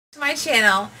To my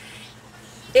channel.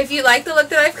 If you like the look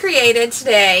that I've created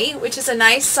today, which is a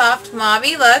nice soft mauve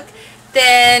look,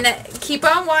 then keep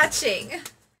on watching. I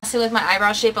messing with my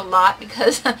eyebrow shape a lot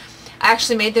because I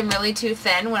actually made them really too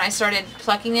thin when I started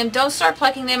plucking them. Don't start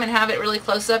plucking them and have it really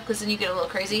close up because then you get a little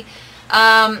crazy.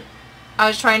 I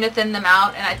was trying to thin them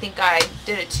out and I think I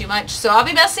did it too much. So I'll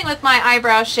be messing with my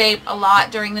eyebrow shape a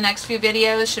lot during the next few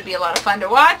videos. Should be a lot of fun to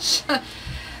watch.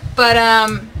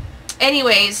 But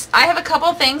anyways, I have a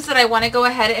couple things that I want to go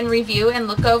ahead and review and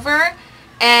look over,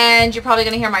 and you're probably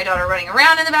going to hear my daughter running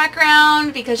around in the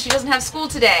background because she doesn't have school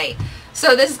today.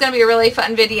 So this is going to be a really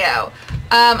fun video.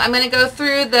 I'm going to go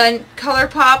through the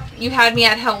Colourpop You Had Me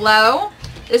at Hello.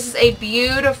 This is a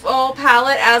beautiful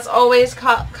palette. As always,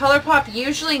 Colourpop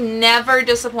usually never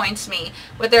disappoints me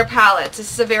with their palettes.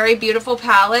 This is a very beautiful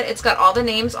palette. It's got all the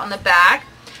names on the back.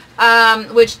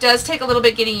 Which does take a little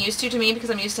bit getting used to me because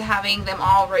I'm used to having them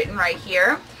all written right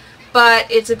here.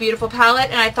 But it's a beautiful palette,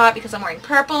 and I thought because I'm wearing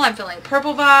purple, I'm feeling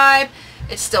purple vibe.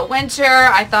 It's still winter.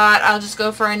 I thought I'll just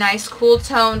go for a nice cool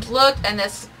toned look, and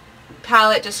this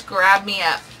palette just grabbed me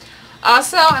up.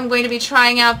 Also, I'm going to be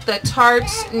trying out the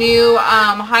Tarte's new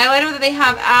highlighter that they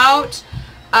have out.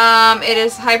 It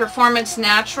is High Performance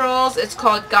Naturals. It's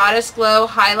called Goddess Glow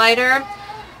Highlighter.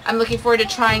 I'm looking forward to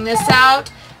trying this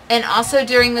out. And also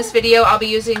during this video, I'll be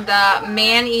using the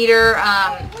Maneater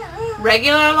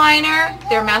regular liner,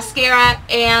 their mascara,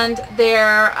 and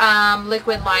their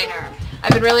liquid liner.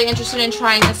 I've been really interested in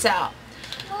trying this out.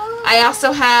 I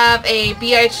also have a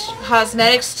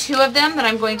Bhcosmetics, two of them that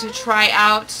I'm going to try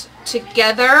out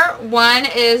together. One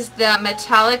is the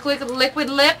metallic liquid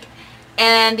lip,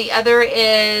 and the other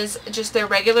is just their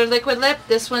regular liquid lip.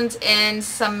 This one's in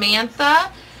Samantha.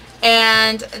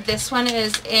 And this one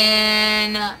is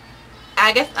in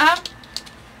Agatha.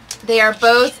 They are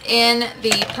both in the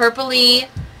purpley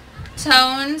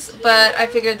tones, but I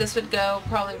figured this would go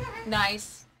probably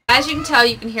nice. As you can tell,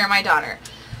 you can hear my daughter.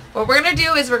 What we're going to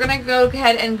do is we're going to go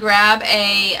ahead and grab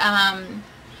a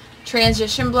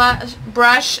transition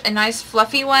brush, a nice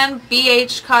fluffy one,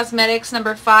 Bhcosmetics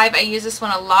number 5. I use this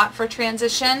one a lot for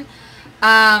transition.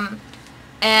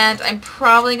 And I'm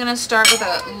probably going to start with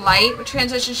a light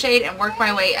transition shade and work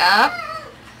my way up.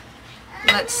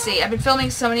 Let's see. I've been filming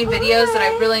so many videos that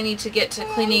I really need to get to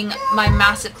cleaning my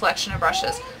massive collection of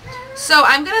brushes. So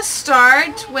I'm going to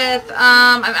start with,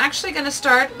 I'm actually going to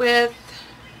start with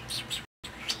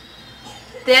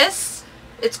this.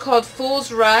 It's called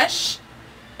Fool's Rush.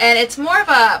 And it's more of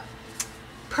a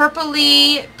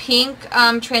purpley pink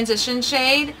transition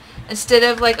shade. Instead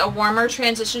of like a warmer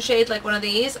transition shade like one of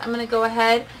these, I'm going to go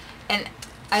ahead and,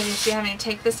 as you see, I'm going to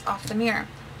take this off the mirror.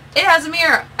 It has a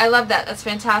mirror. I love that. That's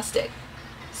fantastic.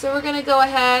 So we're going to go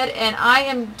ahead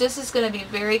and this is going to be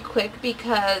very quick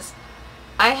because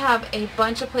I have a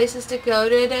bunch of places to go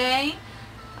today.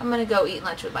 I'm going to go eat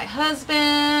lunch with my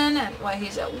husband while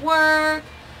he's at work.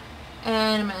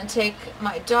 And I'm going to take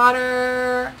my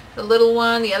daughter, the little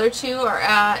one. The other two are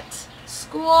at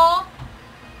school.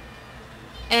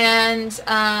 And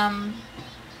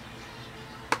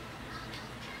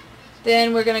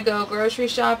then we're going to go grocery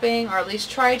shopping, or at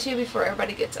least try to before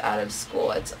everybody gets out of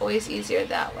school. It's always easier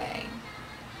that way.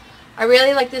 I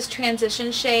really like this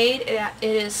transition shade. It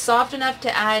is soft enough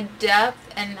to add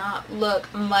depth and not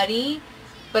look muddy,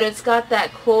 but it's got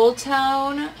that cool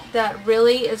tone that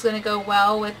really is going to go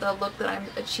well with the look that I'm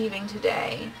achieving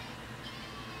today.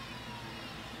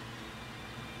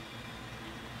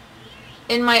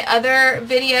 In my other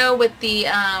video with the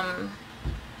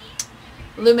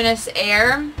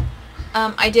Luminessair,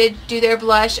 I did do their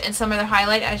blush and some of their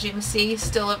highlight. As you can see,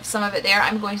 still some of it there.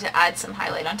 I'm going to add some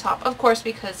highlight on top, of course,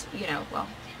 because, you know, well,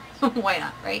 why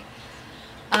not, right?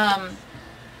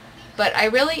 But I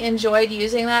really enjoyed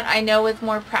using that. I know with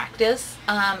more practice,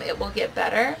 it will get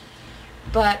better.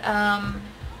 But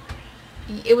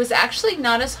it was actually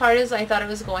not as hard as I thought it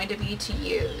was going to be to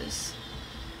use.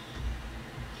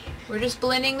 We're just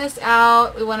blending this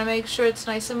out. We want to make sure it's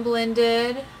nice and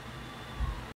blended.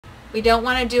 We don't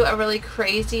want to do a really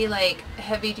crazy, like,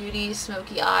 heavy-duty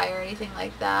smoky eye or anything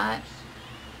like that.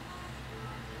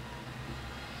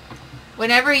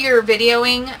 Whenever you're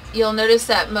videoing, you'll notice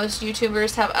that most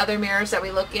YouTubers have other mirrors that we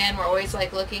look in. We're always,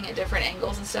 like, looking at different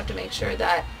angles and stuff to make sure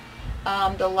that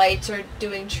the lights are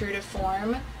doing true to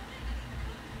form.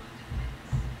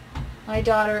 My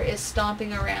daughter is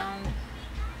stomping around.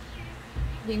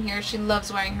 You can hear she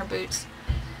loves wearing her boots.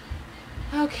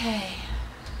 Okay.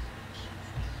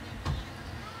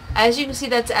 As you can see,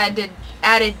 that's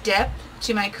added depth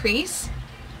to my crease.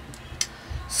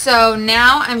 So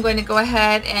now I'm going to go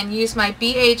ahead and use my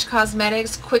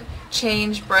Bhcosmetics Quick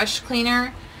Change Brush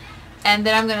Cleaner. And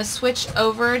then I'm going to switch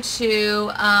over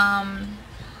to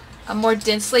a more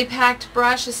densely packed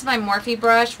brush. This is my Morphe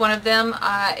brush, one of them.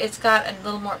 It's got a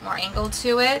little more angle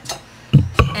to it.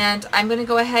 And I'm going to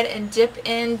go ahead and dip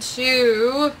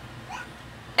into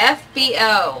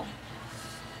FBO.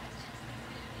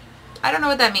 I don't know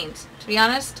what that means, to be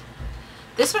honest.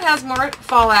 This one has more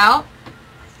fallout,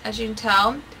 as you can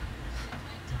tell.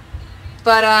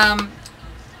 But,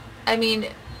 I mean,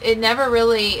 it never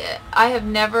really, I have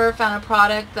never found a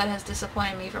product that has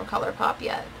disappointed me from Colourpop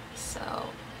yet. So,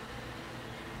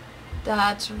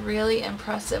 that's really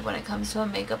impressive when it comes to a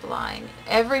makeup line.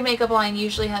 Every makeup line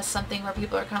usually has something where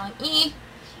people are kind of like,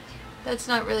 that's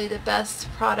not really the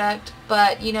best product.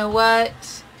 But, you know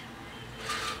what?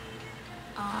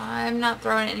 I'm not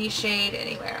throwing any shade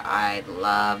anywhere. I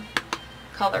love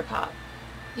Colourpop.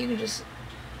 You can just,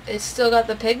 it's still got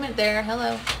the pigment there.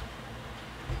 Hello.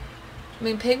 I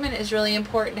mean, pigment is really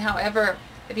important. However,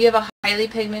 if you have a highly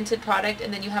pigmented product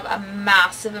and then you have a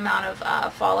massive amount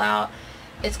of fallout,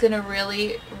 it's going to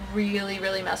really, really,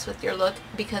 really mess with your look.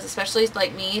 Because especially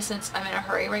like me, since I'm in a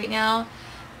hurry right now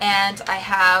and I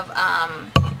have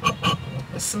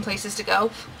some places to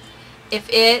go, if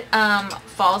it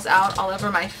falls out all over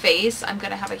my face, I'm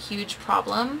going to have a huge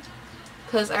problem.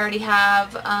 Because I already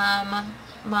have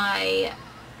my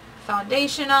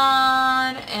foundation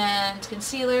on and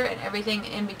concealer and everything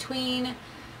in between,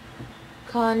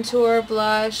 contour,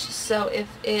 blush. So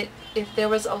if there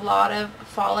was a lot of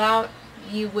fallout,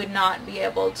 you would not be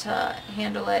able to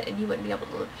handle it, and you wouldn't be able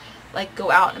to like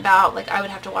go out and about. Like, I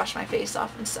would have to wash my face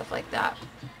off and stuff like that.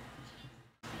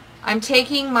 I'm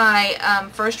taking my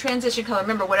first transition color.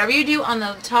 Remember, whatever you do on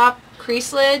the top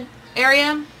crease lid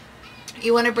area,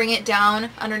 you want to bring it down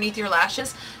underneath your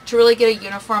lashes to really get a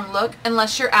uniform look,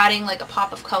 unless you're adding like a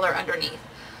pop of color underneath.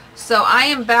 So I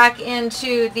am back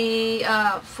into the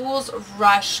Fool's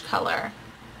Rush color.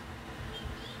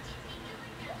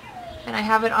 And I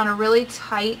have it on a really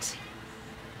tight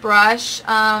brush.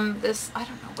 This, I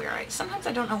don't know where sometimes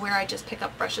I don't know where I just pick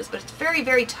up brushes, but it's very,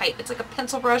 very tight. It's like a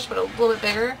pencil brush, but a little bit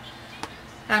bigger.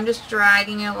 And I'm just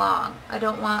dragging it along. I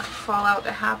don't want fallout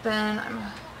to happen. I'm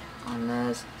on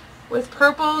this. With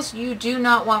purples, you do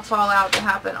not want fallout to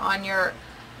happen on your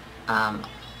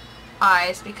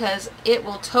eyes, because it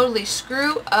will totally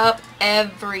screw up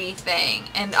everything.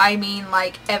 And I mean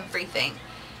like everything.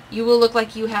 You will look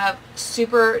like you have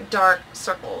super dark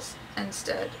circles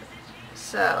instead.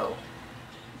 So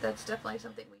that's definitely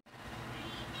something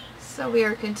we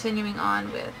are continuing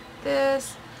on with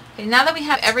this. Okay, now that we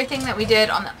have everything that we did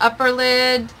on the upper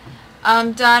lid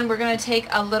done, we're going to take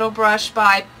a little brush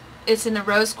by, it's in the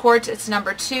Rose Quartz, it's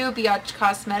number 2,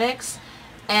 Bhcosmetics,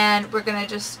 and we're going to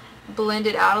just blend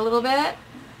it out a little bit,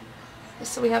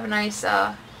 just so we have a nice,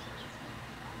 well,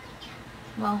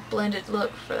 blended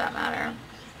look for that matter.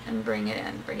 And bring it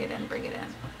in, bring it in, bring it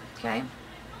in. Okay?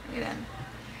 Bring it in.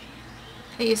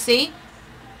 Okay, you see?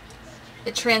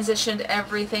 It transitioned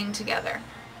everything together.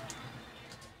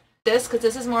 This, because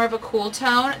this is more of a cool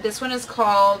tone, this one is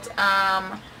called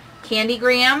Candy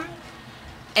Graham.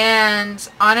 And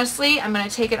honestly, I'm going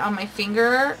to take it on my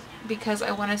finger because I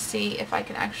want to see if I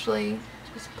can actually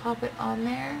just pop it on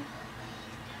there.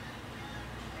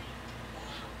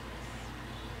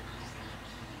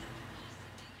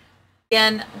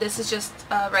 Again, this is just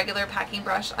a regular packing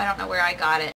brush. I don't know where I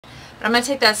got it. But I'm going to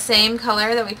take that same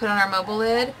color that we put on our mobile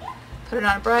lid, put it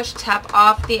on a brush, tap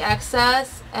off the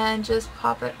excess, and just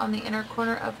pop it on the inner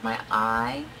corner of my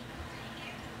eye.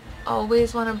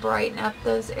 Always want to brighten up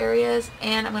those areas,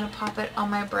 and I'm going to pop it on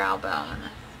my brow bone.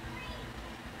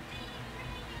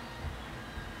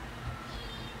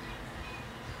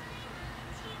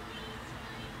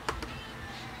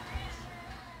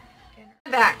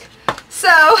 Back.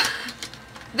 So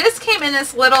this came in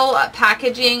this little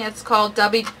packaging. It's called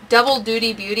Double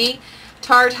Duty Beauty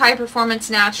Tarte High Performance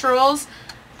Naturals,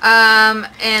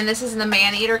 and this is in the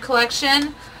Man-Eater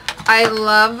collection. I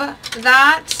love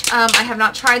that. I have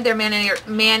not tried their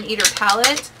Man-Eater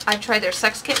palette. I've tried their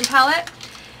Sex Kitten palette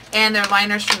and their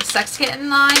liners from the Sex Kitten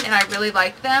line, and I really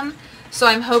like them. So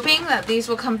I'm hoping that these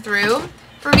will come through.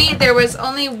 For me, there was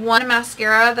only one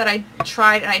mascara that I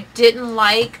tried and I didn't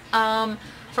like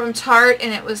from Tarte,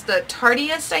 and it was the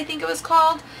Tarte-goddess, I think it was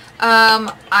called.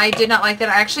 I did not like that.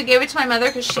 I actually gave it to my mother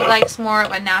because she likes more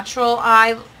of a natural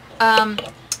eye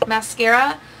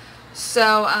mascara.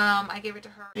 So I gave it to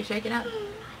her. You shake it up.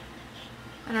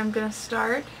 And I'm going to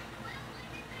start.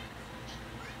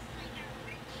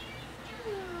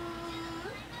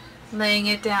 Laying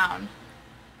it down.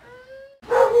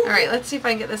 Alright, let's see if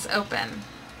I can get this open.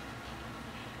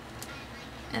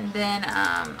 And then,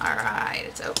 alright,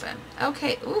 it's open.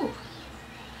 Okay, ooh.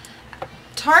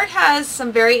 Tarte has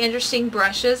some very interesting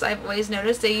brushes. I've always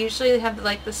noticed they usually have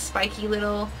like the spiky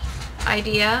little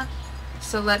idea.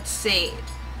 So let's see.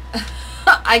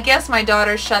 I guess my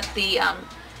daughter shut the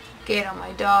gate on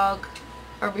my dog,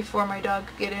 or before my dog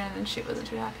could get in, and she wasn't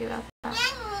too happy about that.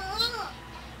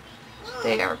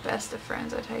 They are best of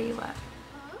friends, I tell you what.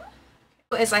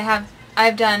 As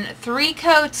I've done 3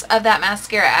 coats of that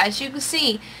mascara. As you can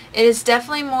see, it is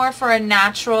definitely more for a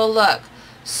natural look.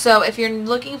 So if you're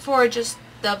looking for just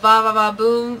the va va va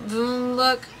boom boom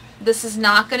look, this is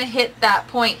not going to hit that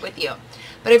point with you.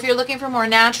 But if you're looking for more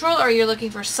natural, or you're looking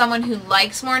for someone who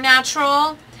likes more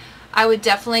natural, I would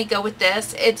definitely go with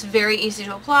this. It's very easy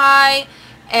to apply,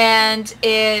 and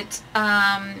it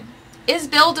is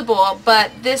buildable, but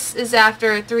this is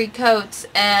after 3 coats,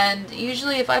 and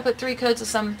usually if I put 3 coats of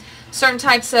some certain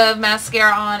types of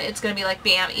mascara on, it's going to be like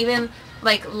bam. Even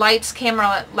like Lights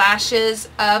Camera Lashes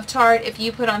of Tarte, if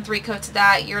you put on 3 coats of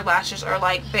that, your lashes are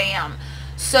like bam.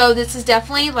 So this is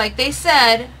definitely, like they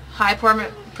said, high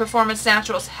performance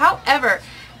naturals. However,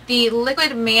 the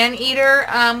liquid man-eater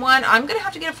one, I'm going to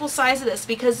have to get a full size of this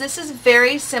because this is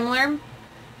very similar.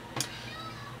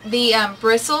 The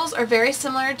bristles are very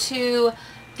similar to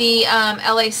the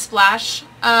LA Splash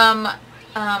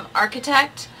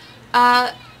Architect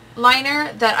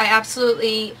liner that I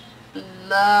absolutely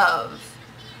love.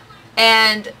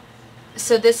 And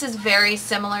so this is very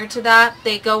similar to that.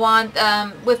 They go on,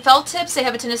 with felt tips, they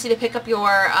have a tendency to pick up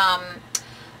your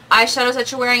eyeshadows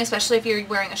that you're wearing, especially if you're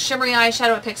wearing a shimmery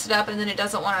eyeshadow, it picks it up and then it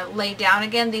doesn't want to lay down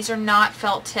again. These are not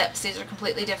felt tips. These are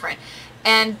completely different.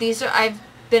 And these are, I've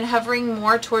been hovering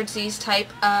more towards these type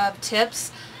of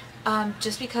tips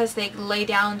just because they lay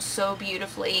down so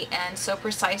beautifully and so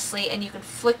precisely, and you can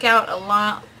flick out a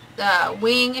lot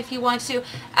wing if you want to.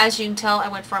 As you can tell, I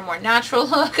went for a more natural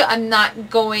look. I'm not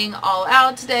going all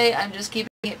out today. I'm just keeping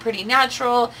it pretty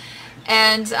natural.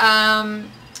 And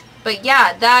but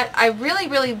yeah, that I really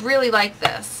like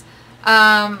this.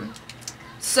 But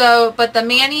the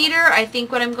man-eater, I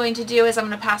think what I'm going to do is I'm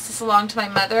going to pass this along to my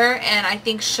mother, and I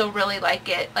think she'll really like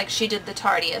it, like she did the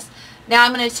Tarteist. Now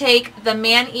I'm going to take the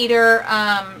man-eater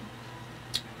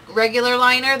regular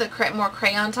liner, the more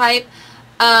crayon type,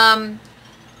 and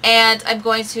I'm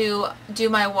going to do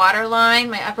my waterline,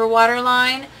 my upper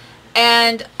waterline,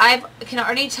 and I can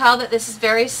already tell that this is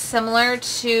very similar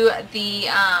to the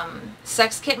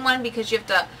Sex Kitten one because you have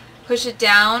to push it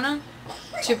down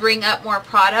to bring up more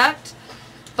product.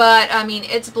 But, I mean,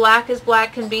 it's black as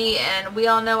black can be, and we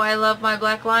all know I love my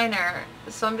black liner.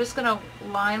 So I'm just going to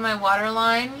line my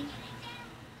waterline.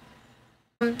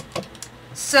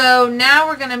 So now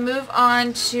we're going to move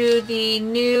on to the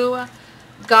new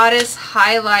Goddess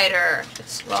highlighter.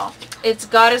 It's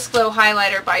Goddess Glow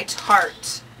Highlighter by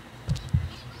Tarte.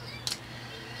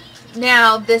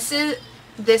 Now, this is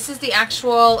the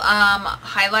actual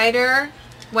highlighter.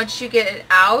 Once you get it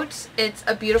out, it's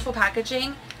a beautiful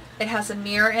packaging. It has a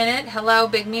mirror in it. Hello,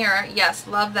 big mirror. Yes,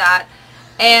 love that.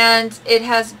 And it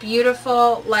has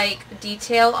beautiful, like,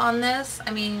 detail on this.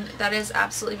 I mean, that is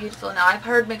absolutely beautiful. Now, I've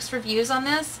heard mixed reviews on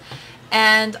this,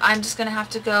 and I'm just going to have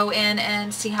to go in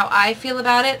and see how I feel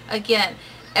about it. Again,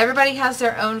 everybody has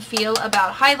their own feel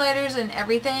about highlighters and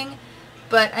everything,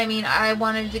 but, I mean, I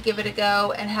wanted to give it a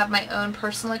go and have my own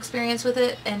personal experience with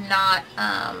it and not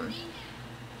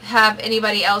have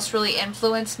anybody else really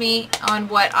influence me on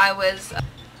what I was...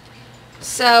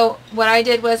 So what I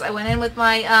did was I went in with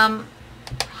my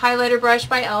highlighter brush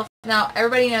by e.l.f. Now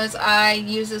everybody knows I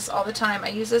use this all the time. I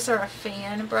use this or a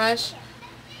fan brush.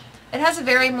 It has a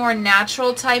very more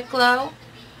natural type glow,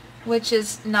 which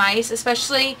is nice,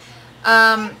 especially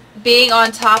being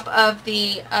on top of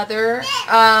the other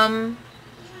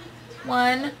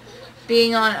one,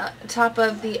 being on top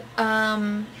of the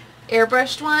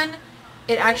airbrushed one.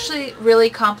 It actually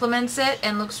really complements it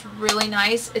and looks really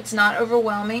nice. It's not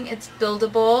overwhelming. It's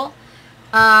buildable.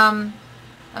 I'm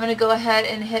going to go ahead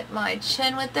and hit my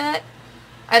chin with it.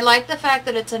 I like the fact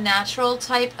that it's a natural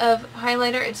type of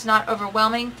highlighter. It's not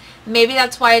overwhelming. Maybe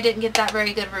that's why I didn't get that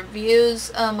very good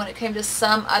reviews when it came to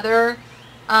some other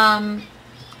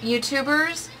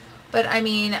YouTubers. But I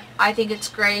mean, I think it's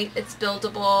great. It's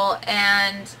buildable,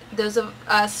 and those of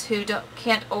us who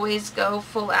can't always go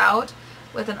full out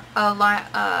with a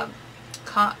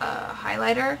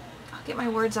highlighter. I'll get my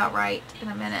words out right in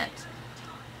a minute.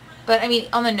 But I mean,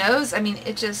 on the nose, I mean,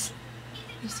 it just,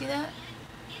 you see that?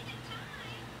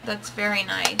 That's very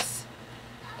nice.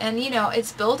 And you know,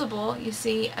 it's buildable. You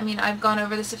see, I mean, I've gone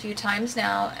over this a few times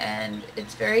now, and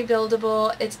it's very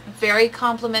buildable. It's very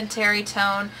complementary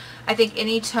tone. I think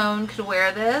any tone could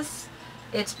wear this.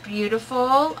 It's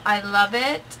beautiful. I love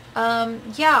it.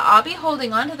 Yeah, I'll be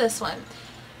holding on to this one.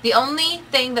 The only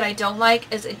thing that I don't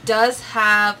like is it does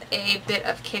have a bit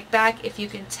of kickback, if you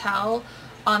can tell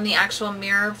on the actual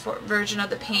mirror version of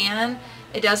the pan.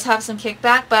 It does have some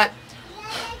kickback, but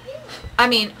I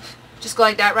mean, just go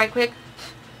like that right quick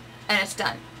and it's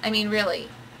done. I mean, really.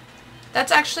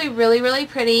 That's actually really, really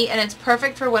pretty, and it's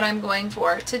perfect for what I'm going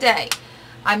for today.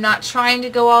 I'm not trying to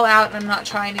go all out, and I'm not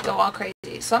trying to go all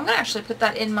crazy. So I'm going to actually put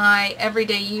that in my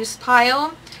everyday use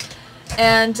pile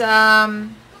and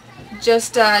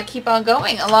just keep on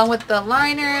going along with the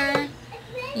liner.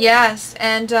 Yes,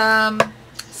 and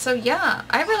so yeah,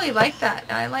 I really like that.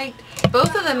 I liked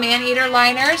both of the man-eater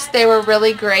liners. They were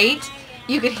really great.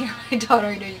 You can hear my daughter.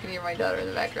 I know you can hear my daughter in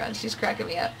the background. She's cracking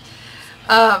me up.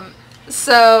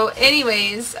 So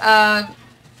anyways, yeah.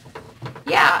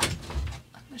 I'm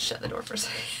going to shut the door for a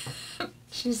second.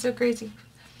 She's so crazy.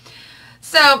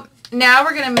 So now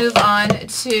we're going to move on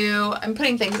to, I'm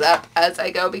putting things up as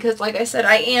I go because like I said,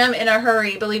 I am in a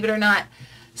hurry, believe it or not.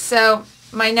 So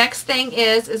my next thing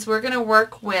is we're going to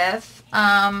work with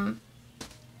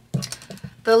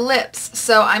the lips.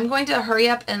 So I'm going to hurry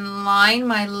up and line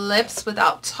my lips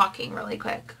without talking really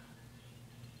quick.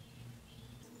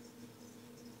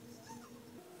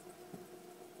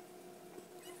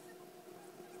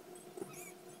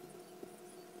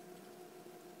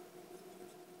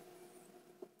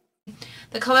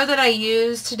 The color that I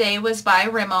used today was by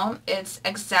Rimmel. It's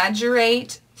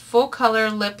Exaggerate Full Color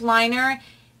Lip Liner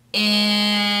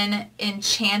in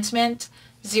Enchantment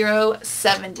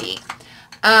 070.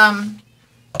 I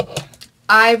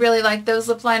really like those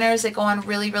lip liners. They go on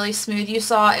really, really smooth. You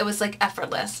saw it was like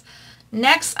effortless.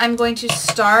 Next, I'm going to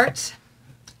start,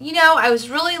 you know, I was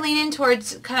really leaning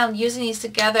towards kind of using these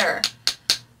together.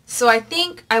 So I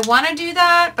think I want to do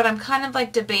that, but I'm kind of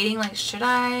like debating, like, should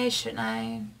I, shouldn't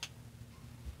I?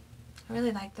 I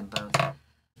really like them both.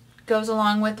 Goes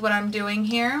along with what I'm doing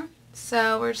here.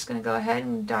 So we're just going to go ahead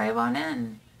and dive on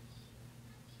in.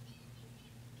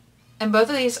 And both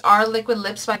of these are Liquid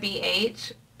Lips by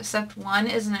BH, except one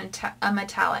is a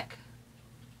metallic.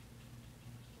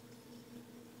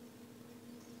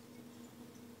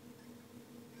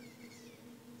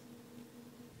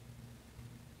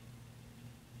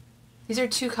 These are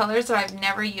two colors that I've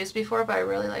never used before, but I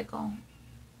really like them.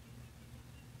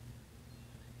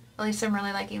 At least I'm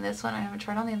really liking this one. I haven't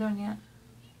tried on the other one yet.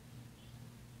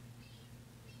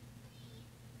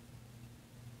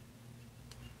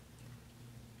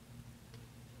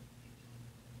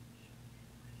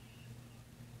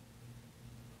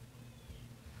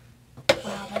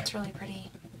 Wow, that's really pretty.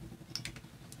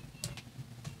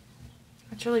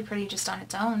 That's really pretty just on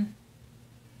its own.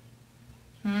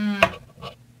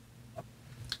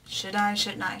 Should I,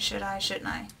 shouldn't I, should I, shouldn't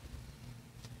I?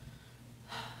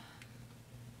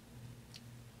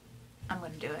 I'm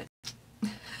going to do it.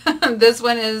 This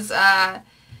one is, there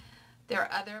are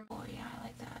other, oh yeah, I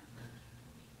like that.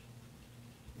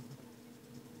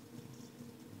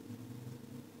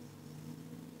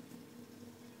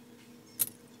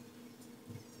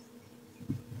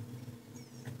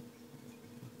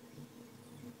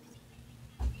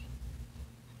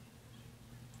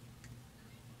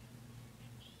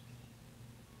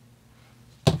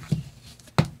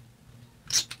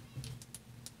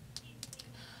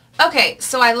 Okay,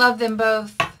 so I love them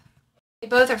both. They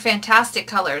both are fantastic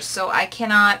colors, so I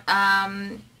cannot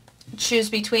choose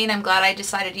between. I'm glad I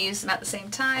decided to use them at the same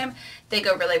time. They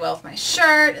go really well with my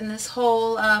shirt and this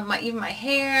whole, even my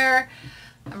hair.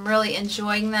 I'm really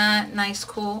enjoying that. Nice,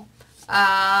 cool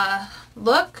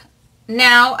look.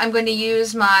 Now I'm going to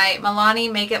use my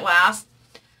Milani Make It Last.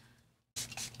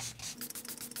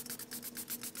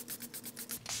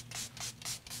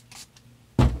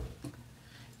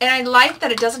 And I like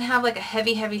that it doesn't have like a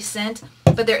heavy, heavy scent,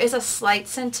 but there is a slight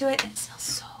scent to it, and it smells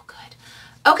so good.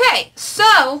 Okay,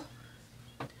 so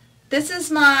this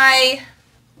is my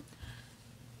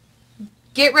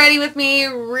get ready with me,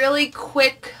 really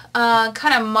quick,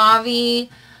 kind of mauve-y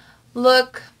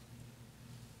look.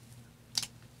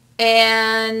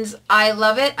 And I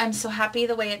love it. I'm so happy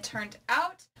the way it turned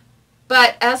out.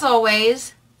 But as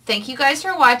always, thank you guys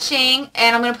for watching,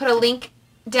 and I'm going to put a link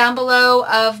down below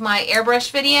of my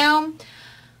airbrush video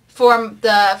for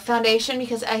the foundation,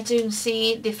 because as you can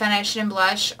see, the foundation and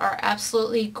blush are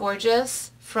absolutely gorgeous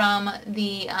from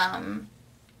the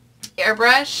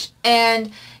airbrush,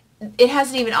 and it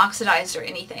hasn't even oxidized or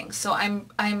anything, so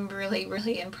I'm really,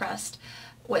 really impressed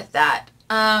with that.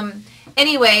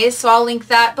 Anyways, so I'll link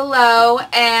that below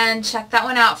and check that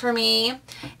one out for me.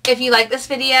 If you like this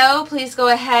video, please go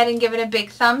ahead and give it a big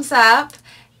thumbs up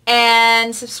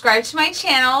and subscribe to my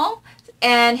channel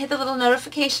and hit the little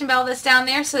notification bell that's down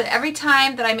there so that every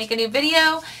time that I make a new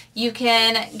video, you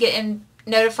can get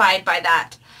notified by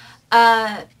that.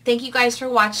 Thank you guys for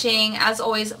watching. As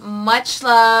always, much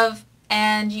love,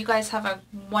 and you guys have a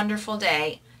wonderful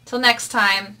day. Till next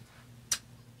time.